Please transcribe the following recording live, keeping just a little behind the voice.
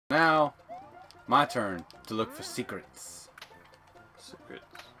Now, my turn to look for secrets. Secrets.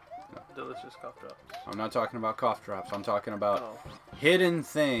 Delicious cough drops. I'm not talking about cough drops. I'm talking about hidden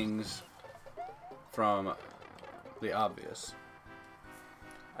things from the obvious.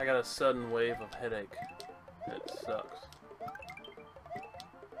 I got a sudden wave of headache. It sucks.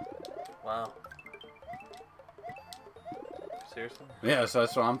 Wow. Seriously? Yeah, so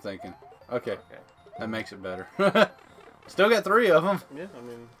that's what I'm thinking. Okay. That makes it better. Still got 3 of them. Yeah, I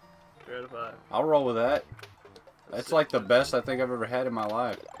mean, 3 out of 5. I'll roll with that. That's like the best I think I've ever had in my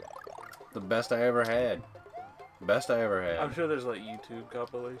life. The best I ever had. Best I ever had. I'm sure there's like YouTube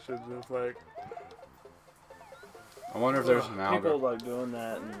compilations of like... I wonder if there's an algorithm. People like doing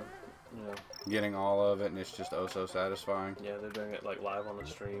that and, you know... Getting all of it and it's just oh so satisfying. Yeah, they're doing it like live on the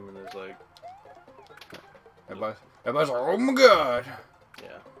stream and there's like... Everybody's like, oh my god!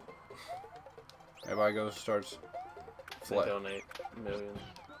 Yeah. Everybody starts They donate millions.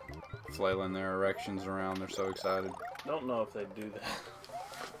 flailing their erections around. They're so excited. Don't know if they do that.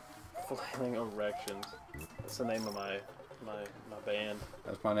 Flailing erections. That's the name of my band.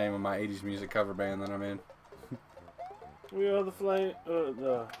 That's my name of my 80s music cover band that I'm in. We are the Flailing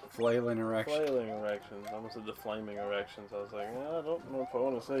erections. flailing erections. I almost said the flaming erections. I was like, yeah, I don't know if I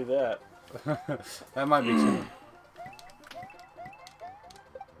want to say that. That might be too.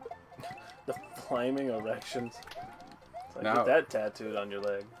 The flaming erections. It's like, No. get that tattooed on your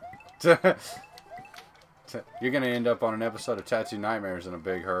leg. You're gonna end up on an episode of Tattoo Nightmares in a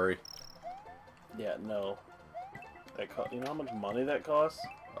big hurry. Yeah, no. That you know how much money that costs?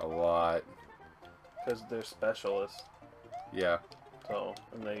 A lot. Because they're specialists. Yeah. So,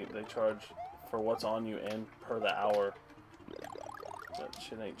 and they charge for what's on you and per the hour. That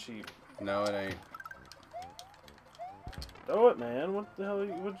shit ain't cheap. No, it ain't. Throw it, man. What the hell?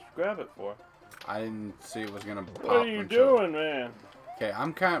 What'd you grab it for? I didn't see it was gonna pop. What are you doing, man? Okay,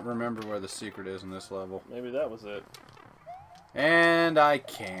 I'm can't remember where the secret is in this level. Maybe that was it. And I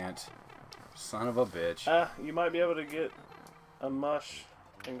can't. Son of a bitch. You might be able to get a mush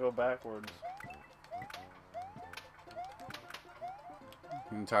and go backwards.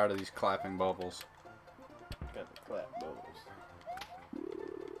 I'm tired of these clapping bubbles. Got the clap bubbles.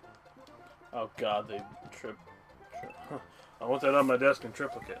 Oh god, they trip. I want that on my desk in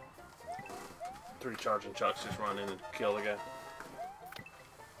triplicate. 3 charging chucks just run in and kill the guy.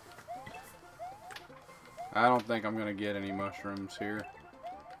 I don't think I'm gonna get any mushrooms here.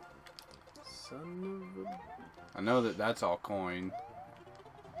 Son of a... I know that that's all coin.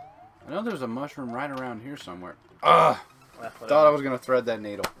 I know there's a mushroom right around here somewhere. Ugh! Thought I was gonna thread that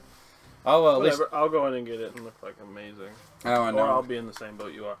needle. Oh well, at least I'll go in and get it and look like amazing. Oh, I know. Or I'll be in the same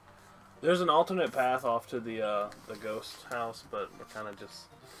boat you are. There's an alternate path off to the ghost house, but we're kind of just...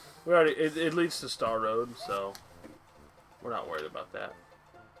 We already... It leads to Star Road, so... We're not worried about that.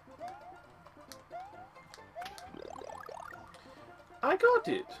 I got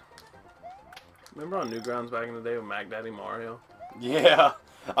it! Remember on Newgrounds back in the day with Mac Daddy Mario? Yeah,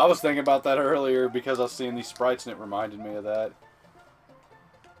 I was thinking about that earlier because I was seeing these sprites and it reminded me of that.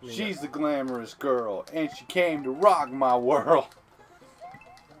 Yeah. She's the glamorous girl, and she came to rock my world.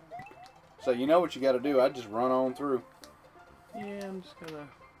 So you know what you got to do? I just run on through. Yeah, I'm just gonna...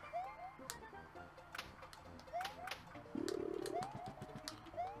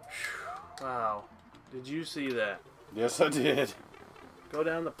 Wow. Did you see that? Yes, I did. Go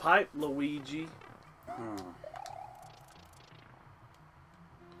down the pipe, Luigi.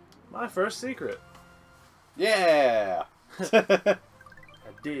 My first secret. Yeah. I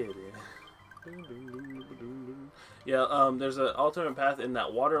did it. Yeah, there's an alternate path in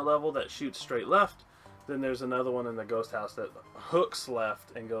that water level that shoots straight left. Then there's another one in the ghost house that hooks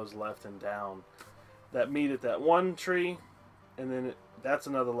left and goes left and down. That meet at that one tree, and then that's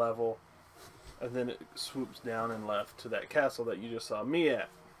another level. And then it swoops down and left to that castle that you just saw me at.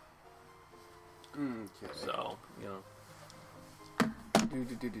 Okay. So, you know.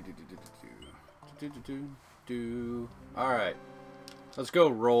 Alright. Let's go,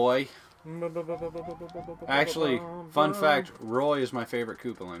 Roy. Actually, fun fact, Roy is my favorite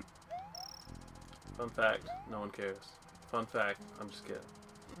Koopalin. Fun fact, no one cares. Fun fact, I'm just kidding.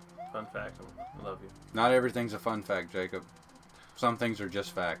 Fun fact, I love you. Not everything's a fun fact, Jacob. Some things are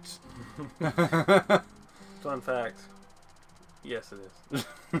just facts. Fun fact, yes it is.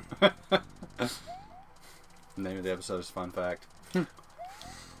 The name of the episode is Fun Fact.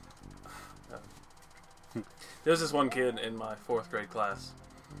 There's this one kid in my 4th grade class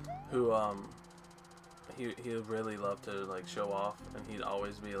who he really loved to like show off, and he'd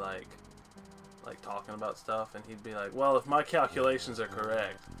always be like talking about stuff, and he'd be like, well, if my calculations are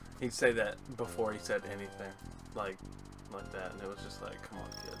correct, he'd say that before he said anything like that, and it was just like, come on,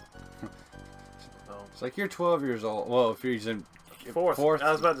 kid. It's like you're 12 years old. Well, if he's in Fourth.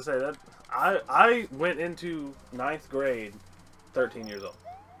 I was about to say that. I went into 9th grade 13 years old.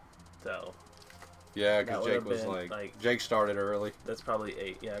 So. Yeah, because Jake was like, Jake started early. That's probably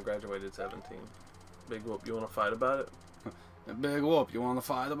 8. Yeah, I graduated 17. Big whoop. You want to fight about it? Big whoop. You want to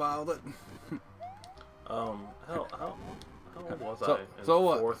fight about it? How old was I in so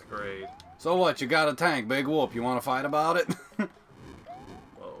what? 4th grade? So what? You got a tank. Big whoop. You want to fight about it?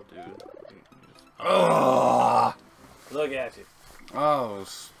 Whoa, dude. Oh. Look at you. Oh.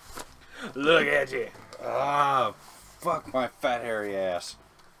 Look at you. Ah. Fuck my fat hairy ass.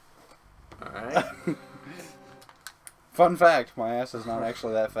 Alright. Fun fact, my ass is not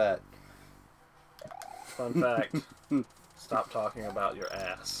actually that fat. Fun fact. Stop talking about your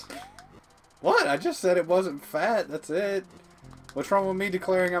ass. What? I just said it wasn't fat. That's it. What's wrong with me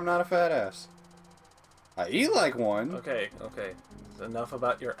declaring I'm not a fat ass? I eat like one. Okay. It's enough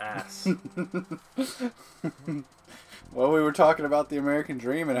about your ass. Well, we were talking about the American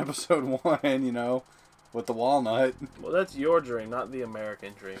Dream in episode 1, you know, with the walnut. Well, that's your dream, not the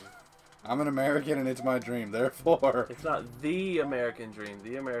American dream. I'm an American and it's my dream, therefore. It's not the American dream.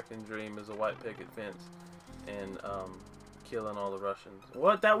 The American dream is a white picket fence and killing all the Russians.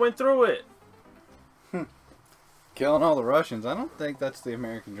 What? That went through it. Killing all the Russians. I don't think that's the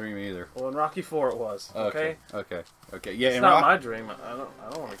American dream either. Well, in Rocky 4 it was. Okay. Yeah, it's not my dream. I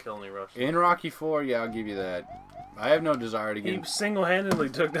don't want to kill any Russians. In Rocky 4, yeah, I'll give you that. I have no desire to get. He single-handedly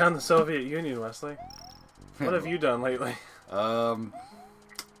took down the Soviet Union, Wesley. What have you done lately?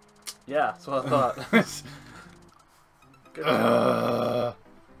 Yeah, that's what I thought. Good.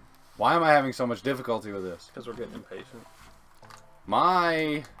 Why am I having so much difficulty with this? Because we're getting impatient.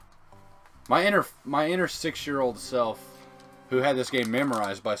 My inner 6-year-old self, who had this game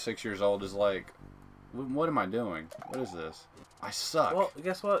memorized by 6 years old, is like, what am I doing? What is this? I suck. Well,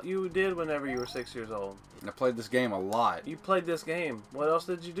 guess what you did whenever you were 6 years old? I played this game a lot. You played this game. What else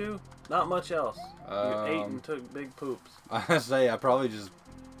did you do? Not much else. You ate and took big poops. I say I probably just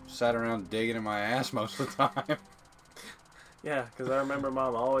sat around digging in my ass most of the time. Yeah, because I remember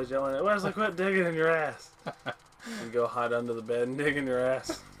Mom always yelling at Wesley, quit digging in your ass. You go hide under the bed and dig in your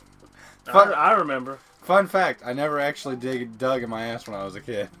ass. I remember. Fun fact, I never actually dug in my ass when I was a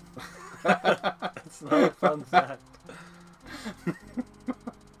kid. That's not a fun fact.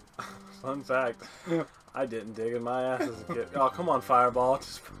 Fun fact, I didn't dig in my ass as a kid. Oh, come on, Fireball.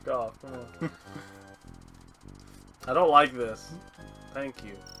 Just fuck off. Come on. I don't like this. Thank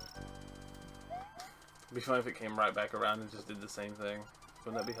you. It'd be funny if it came right back around and just did the same thing.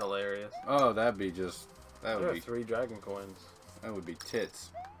 Wouldn't that be hilarious? Oh, that'd be just... That would be 3 dragon coins. That would be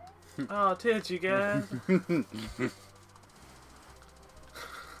tits. Oh, tits, you guys.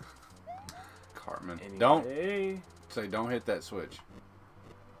 Cartman. Anyway. Don't hit that switch.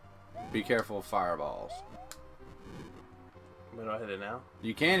 Be careful of fireballs. When do I hit it now?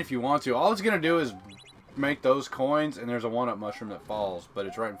 You can if you want to. All it's going to do is make those coins, and there's a 1-up mushroom that falls, but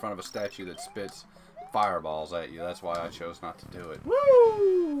it's right in front of a statue that spits fireballs at you. That's why I chose not to do it.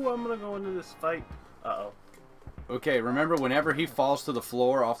 Woo! I'm going to go into this fight. Uh-oh. Okay, remember, whenever he falls to the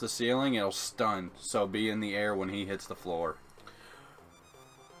floor off the ceiling, it'll stun. So be in the air when he hits the floor.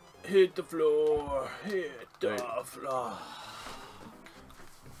 Hit the floor. Hit the floor.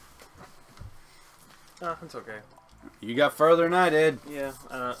 Ah, it's okay. You got further than I did. Yeah,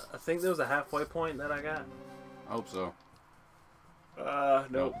 I think there was a halfway point that I got. I hope so.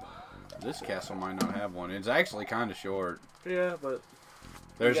 Nope. This castle might not have one. It's actually kind of short. Yeah, but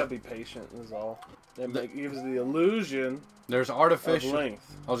you gotta be patient is all. It gives the illusion there's artificial of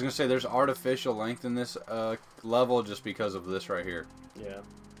length. I was gonna say there's artificial length in this level just because of this right here. Yeah.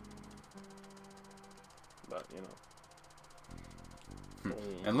 But, you know.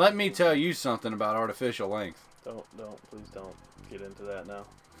 And let me tell you something about artificial length. Please don't get into that now.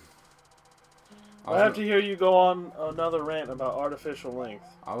 I have to hear you go on another rant about artificial length.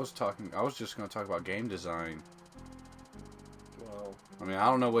 I was just going to talk about game design. Well, I mean, I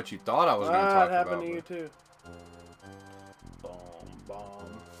don't know what you thought I was going to talk about. That happened to you too.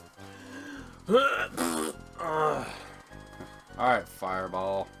 Bomb. Alright,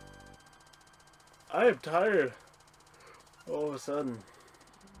 Fireball. I am tired. All of a sudden.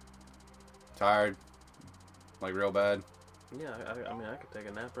 Tired? Like real bad? Yeah, I mean, I could take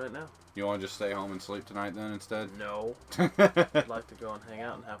a nap right now. You want to just stay home and sleep tonight then instead? No. I'd like to go and hang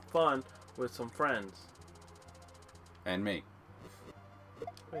out and have fun with some friends. And me.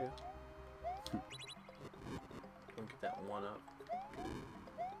 Oh, yeah. Look at that 1-up.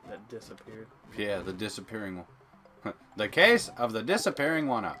 That disappeared. Yeah, the disappearing one. The case of the disappearing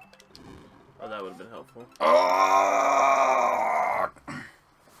 1-up. Oh, that would have been helpful. Oh!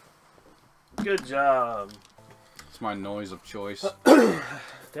 Good job. It's my noise of choice.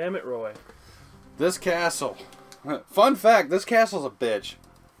 Damn it, Roy. This castle. Fun fact, this castle's a bitch.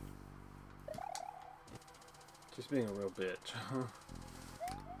 Just being a real bitch.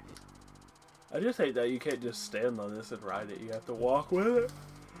 I just hate that you can't just stand on this and ride it. You have to walk with it.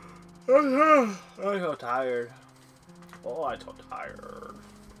 I'm so tired. Oh, I'm so tired.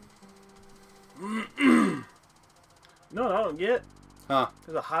 No, I don't get. Huh.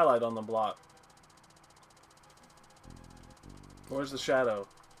 There's a highlight on the block. Where's the shadow?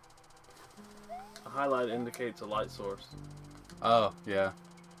 A highlight indicates a light source. Oh, yeah.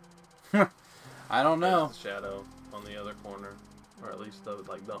 I don't know. There's the shadow on the other corner. Or at least the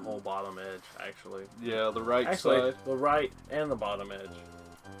whole bottom edge, actually. Yeah, the right Actually, side. the right and the bottom edge.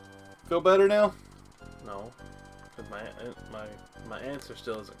 Feel better now? No. Because my answer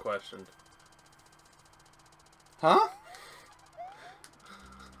still isn't questioned. Huh?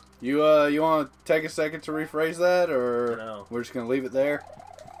 You want to take a second to rephrase that, or No. we're just gonna leave it there?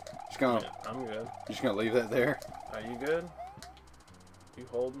 Just gonna, Yeah, I'm good. just gonna leave that there. Are you good? You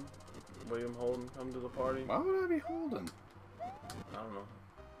Holden? William Holden come to the party? Why would I be holding? I don't know.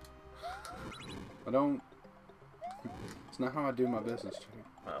 I don't. It's not how I do my business, Jake.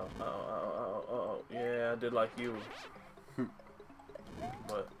 Oh. Yeah, I did like you.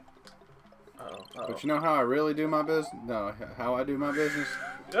 But. But you know how I really do my business? No, how I do my business?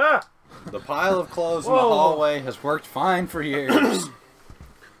 Ah! The pile of clothes in the Whoa. hallway has worked fine for years.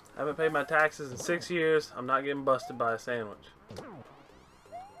 I haven't paid my taxes in 6 years. I'm not getting busted by a sandwich.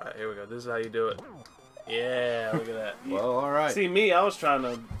 Alright, here we go. This is how you do it. Yeah, look at that. Well, alright. See, me, I was trying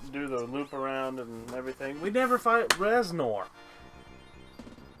to do the loop around and everything. We never fight Reznor.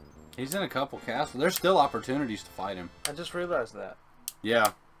 He's in a couple castles. There's still opportunities to fight him. I just realized that.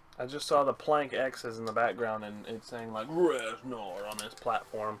 Yeah. I just saw the plank X's in the background and it's saying like Reznor on this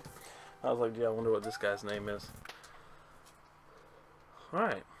platform. I was like, yeah, I wonder what this guy's name is.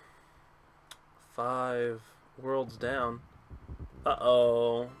 Alright. 5 worlds down.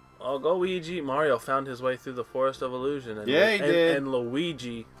 Uh-oh. Oh, go Luigi. Mario found his way through the Forest of Illusion. And Yeah, he did. And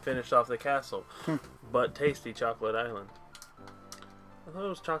Luigi finished off the castle. But tasty Chocolate Island. I thought it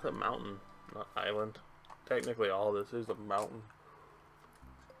was Chocolate Mountain, not Island. Technically all this is a mountain.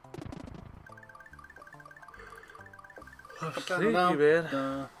 Sneaky, man.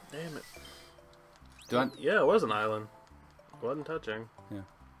 Damn it. Do I, Yeah, it was an island. It wasn't touching.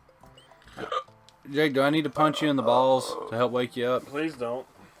 Jake, do I need to punch you in the balls to help wake you up? Please don't.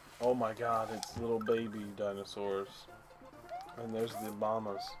 Oh my god, it's little baby dinosaurs. And there's the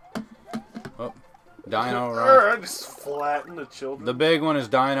Obamas. Oh, Dino Rhino. Just flatten the children. The big one is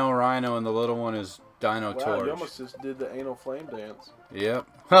Dino Rhino, and the little one is Dino wow, Torch. you almost just did the anal flame dance. Yep.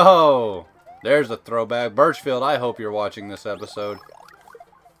 Oh, there's a throwback. Birchfield, I hope you're watching this episode.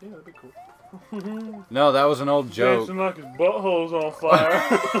 Yeah, that'd be cool. No, that was an old joke. Dancing like his butthole's on fire.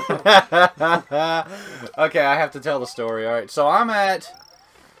 Okay, I have to tell the story. All right, so I'm at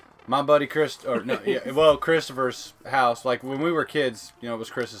my buddy Christopher's house. Like when we were kids, you know, it was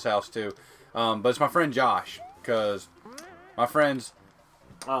Chris's house too. But it's my friend Josh, because my friends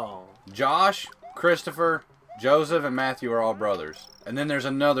Oh. Josh, Christopher, Joseph, and Matthew are all brothers. And then there's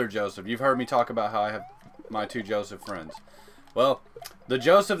another Joseph. You've heard me talk about how I have my 2 Joseph friends. Well, the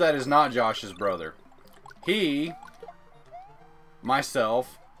Joseph that is not Josh's brother,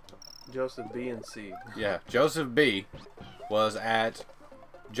 myself, Joseph B and C. yeah, Joseph B was at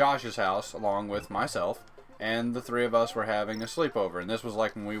Josh's house along with myself, and the 3 of us were having a sleepover. And this was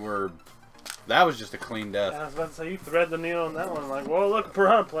like when we were, that was just a clean death. I was about to say, you thread the needle on that one. Like, whoa, look, a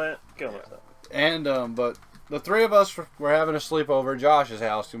piranha plant. Kill myself. And, but the 3 of us were having a sleepover at Josh's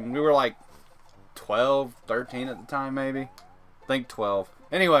house, and we were like 12, 13 at the time, maybe. I think 12.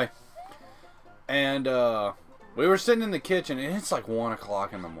 Anyway, and we were sitting in the kitchen, and it's like 1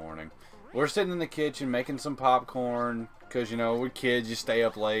 o'clock in the morning. We're sitting in the kitchen making some popcorn, because, you know, we're kids, you stay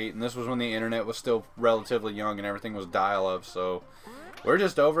up late, and this was when the internet was still relatively young and everything was dial-up, so we're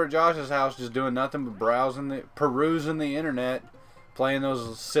just over at Josh's house just doing nothing but perusing the internet, playing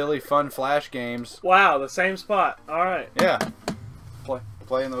those silly, fun Flash games. Wow, the same spot. All right. Yeah.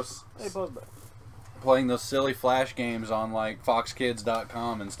 Playing those... Hey, pause back. Playing those silly Flash games on like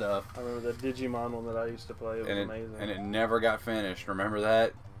FoxKids.com and stuff. I remember the Digimon one that I used to play. It was amazing. And it never got finished. Remember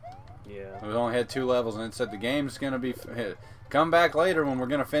that? Yeah. It only had 2 levels, and it said the game's gonna be come back later when we're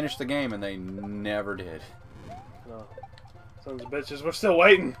gonna finish the game, and they never did. No. Sons of bitches, we're still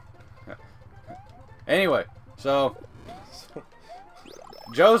waiting. Anyway, so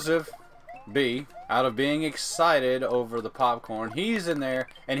Joseph B, out of being excited over the popcorn, he's in there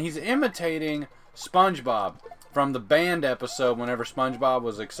and he's imitating SpongeBob. from the band episode whenever SpongeBob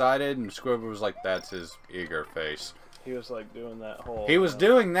was excited and Squidward was like, that's his eager face. He was like doing that whole... He was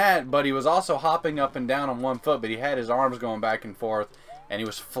doing that, but he was also hopping up and down on one foot, but he had his arms going back and forth, and he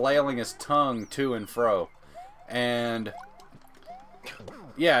was flailing his tongue to and fro. And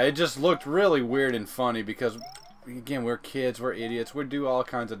yeah, it just looked really weird and funny because, again, we're kids, we're idiots, we do all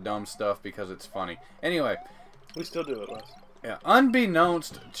kinds of dumb stuff because it's funny. Anyway. We still do it, Les. Yeah,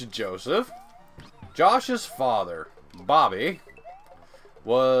 unbeknownst to Joseph, Josh's father, Bobby,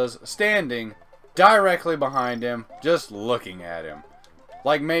 was standing directly behind him, just looking at him.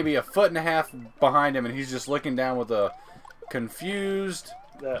 Like maybe a foot and a half behind him, and he's just looking down with a confused...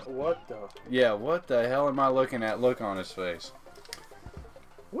 What the... Yeah, what the hell am I looking at look on his face.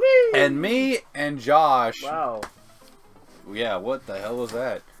 Whee! And me and Josh... Wow. Yeah, what the hell was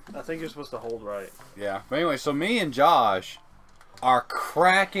that? I think you're supposed to hold right. Yeah, but anyway, so me and Josh are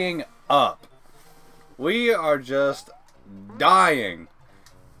cracking up. We are just dying.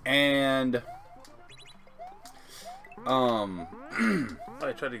 And Oh,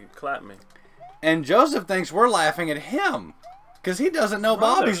 he tried to clap me. and Joseph thinks we're laughing at him because he doesn't know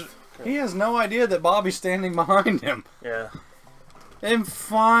Bobby's. He has no idea that Bobby's standing behind him. Yeah. And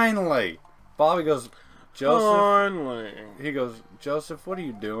finally, Bobby goes, Joseph. Finally. He goes, Joseph, what are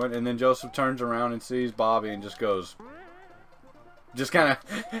you doing? And then Joseph turns around and sees Bobby and just goes, just kind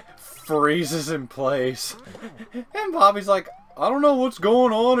of freezes in place. And Bobby's like, I don't know what's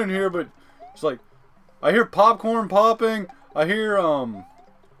going on in here, but it's like, I hear popcorn popping. I hear,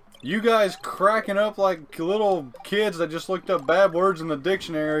 you guys cracking up like little kids that just looked up bad words in the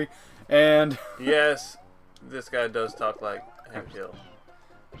dictionary. And Yes, this guy does talk like Hank Hill.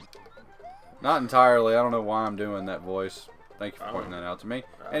 not entirely. I don't know why I'm doing that voice. Thank you for pointing that out to me.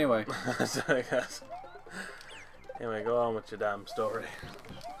 Anyway. Anyway, go on with your damn story.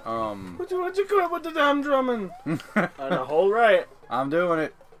 What What you come up with the damn drumming? On the whole right. I'm doing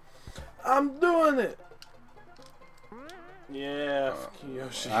it. I'm doing it. Yeah,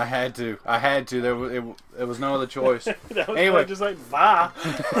 Yoshi. I had to. There was no other choice. That was Anyway. just like, bah.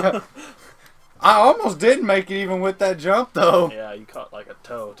 I almost did make it even with that jump, though. Yeah, you caught like a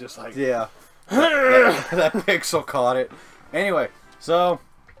toe, just like... Yeah. that pixel caught it. Anyway, so...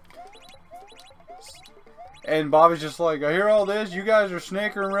 And Bobby's just like, I hear all this. You guys are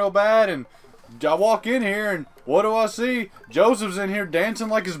snickering real bad. And I walk in here, and what do I see? Joseph's in here dancing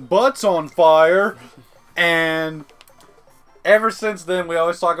like his butt's on fire. And... ever since then, we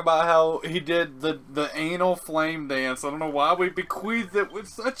always talk about how he did the anal flame dance. I don't know why we bequeathed it with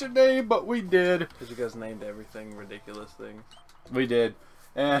such a name, but we did. Because you guys named everything ridiculous things. We did.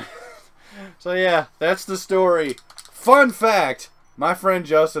 And so, yeah, that's the story. Fun fact, my friend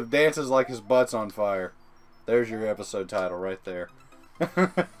Joseph dances like his butt's on fire. There's your episode title right there.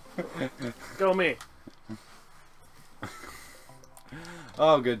 Go me.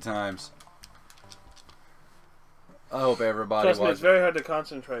 Oh, good times. I hope everybody Trust me, was. it's very hard to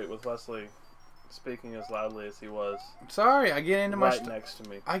concentrate with Wesley speaking as loudly as he was. Sorry, I get into my right next to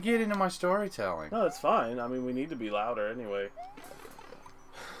me. I get into my storytelling. No, it's fine. I mean, we need to be louder anyway.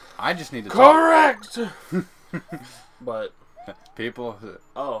 I just need to talk. Correct! But...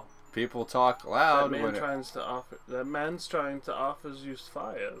 People talk that, loud. that man's trying to offer you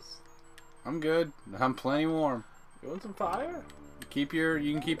fires. I'm good. I'm plenty warm. You want some fire? You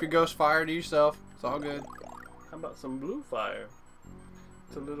can keep your ghost fire to yourself. It's all good. How about some blue fire?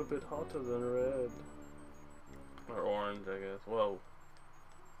 It's a little bit hotter than red. Or orange, I guess. Whoa.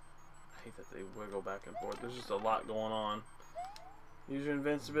 I hate that they wiggle back and forth. There's just a lot going on. Use your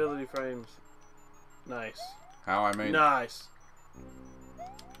invincibility frames. Nice. How I made Nice.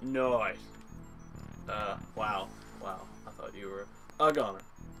 Nice. Wow. Wow. I thought you were a goner.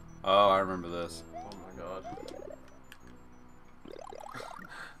 Oh, I remember this. Oh my god.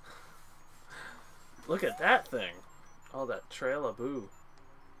 Look at that thing. Oh, that trail-a-boo.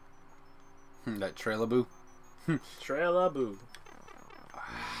 That trailaboo. Trail-a-boo.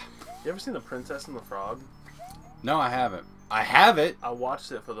 You ever seen The Princess and the Frog? No, I haven't. I have it. I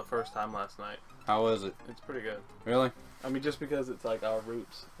watched it for the first time last night. How was it? It's pretty good. Really? I mean, just because it's like our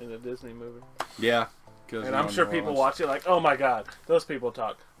roots in a Disney movie. Yeah. And I'm sure people watch it like, oh my god, those people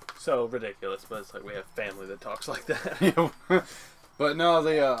talk so ridiculous. But it's like we have family that talks like that. But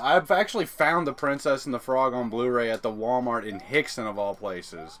no, I've actually found The Princess and the Frog on Blu-ray at the Walmart in Hickston of all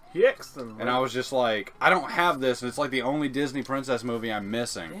places. Hickston. And I was just like, I don't have this. And it's like the only Disney princess movie I'm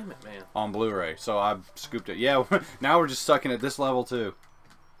missing. Damn it, man. On Blu-ray. So I scooped it. Yeah, now we're just sucking at this level too.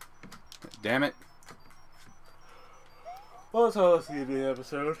 Damn it. Well, that's all that's the end of the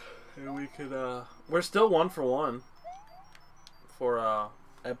episode. And we could, we're still 1 for 1 for,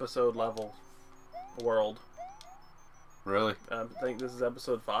 episode level world. Really? I think this is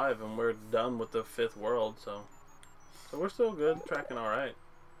episode 5, and we're done with the 5th world, so we're still good, tracking all right,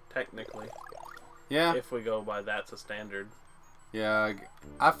 technically. Yeah. If we go by that's a standard. Yeah,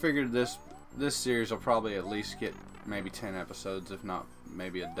 I figured this series will probably at least get maybe 10 episodes, if not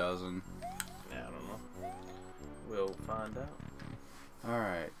maybe a dozen. Yeah, I don't know. We'll find out. All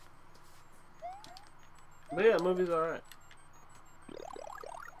right. But yeah, the movie's all right.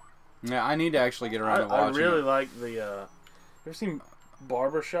 Yeah, I need to actually get around to watching I really it. like the. You ever seen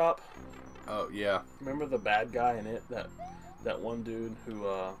Barbershop? Oh yeah. Remember the bad guy in it? That one dude who.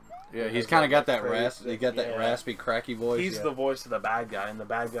 Yeah, has he's kind of got that crazy- raspy, cracky voice. He's yeah. the voice of the bad guy, and the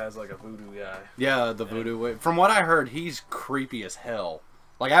bad guy's like a voodoo guy. Yeah, the voodoo. From what I heard, he's creepy as hell.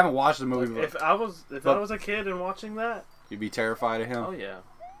 Like I haven't watched the movie, Like, but if I was a kid and watching that, you'd be terrified of him. oh yeah.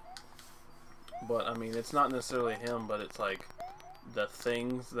 But I mean, it's not necessarily him, but it's like the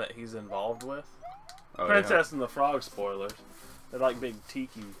things that he's involved with. Oh, Princess and the Frog spoilers. They're like big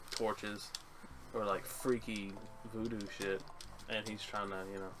tiki torches, or like freaky voodoo shit, and he's trying to,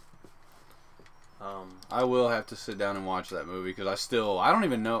 you know. I will have to sit down and watch that movie because I don't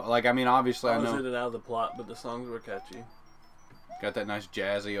even know. Like, I mean, obviously I I was know in and out of the plot, but the songs were catchy. got that nice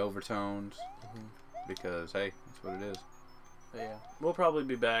jazzy overtones because hey, that's what it is. But yeah, we'll probably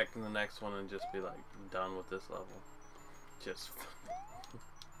be back in the next one and just be like done with this level. Just.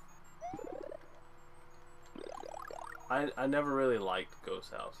 I never really liked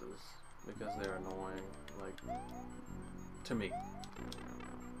ghost houses because they're annoying, like, to me.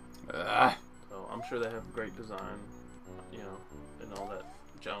 Ugh. So I'm sure they have great design, you know, and all that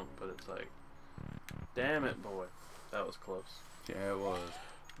junk, but it's like, damn it, boy, that was close. Yeah, it was.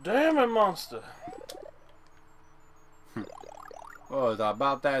 Damn it, monster. Well, it's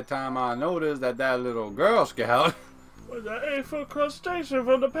about that time I noticed that little Girl Scout, Was that 8-foot crustacean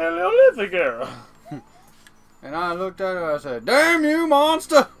from the Paleolithic era? and I looked at her and I said, "Damn you,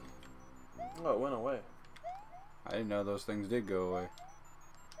 monster!" Oh, it went away. I didn't know those things did go away.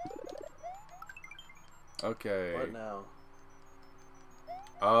 Okay. What now?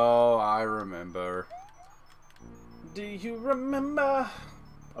 Oh, I remember. Do you remember?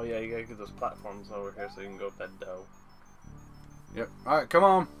 Oh yeah, you gotta get those platforms over here so you can go up that dough. Yep. All right, come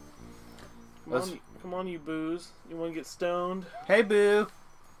on. Come on, you boos. You wanna get stoned? Hey, boo.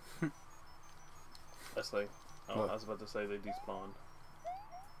 Leslie. Oh, What? I was about to say they despawned.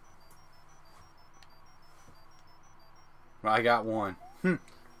 I got one. That's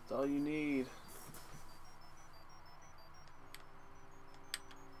all you need.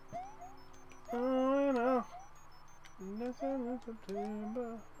 Oh, you know.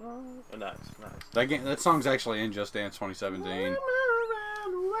 Oh, nice, nice. That song's actually in Just Dance 2017.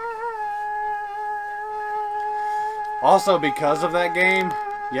 Also, because of that game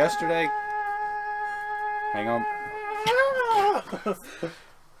yesterday. Hang on.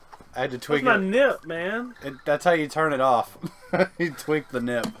 I had to tweak That's it. my nip, man. That's how you turn it off. You tweak the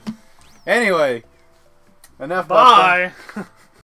nip. Anyway, enough. Bye. About that.